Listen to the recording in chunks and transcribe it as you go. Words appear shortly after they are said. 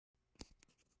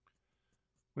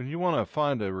When you want to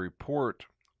find a report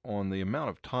on the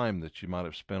amount of time that you might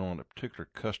have spent on a particular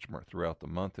customer throughout the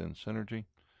month in Cynergy,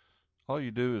 all you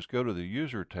do is go to the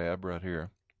User tab right here.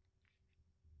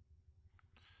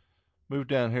 Move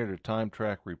down here to Time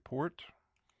Track Report.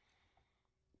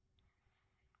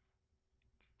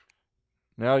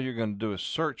 Now you're going to do a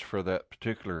search for that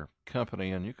particular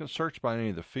company, and you can search by any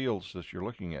of the fields that you're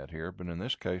looking at here, but in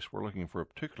this case we're looking for a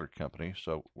particular company,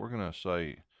 so we're going to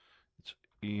say it's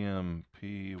EMPYRION,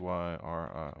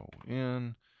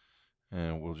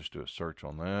 and we'll just do a search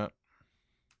on that.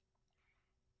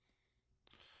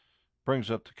 Brings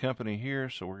up the company here,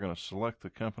 so we're going to select the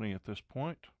company at this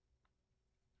point.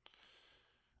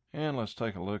 And let's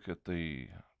take a look at the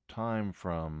time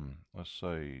from, let's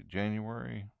say,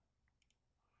 January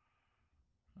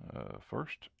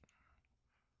 1st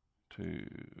to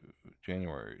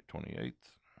January 28th,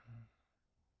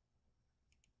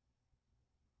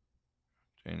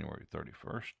 January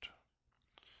 31st.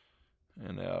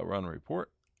 And now run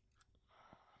report.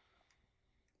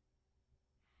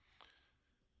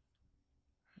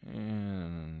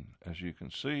 And as you can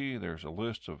see, there's a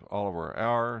list of all of our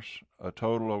hours, a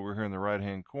total over here in the right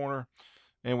hand corner,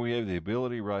 and we have the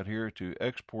ability right here to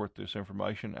export this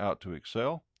information out to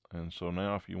Excel. And so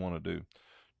now if you want to do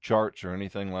charts or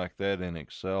anything like that in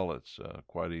Excel, it's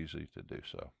quite easy to do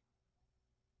so.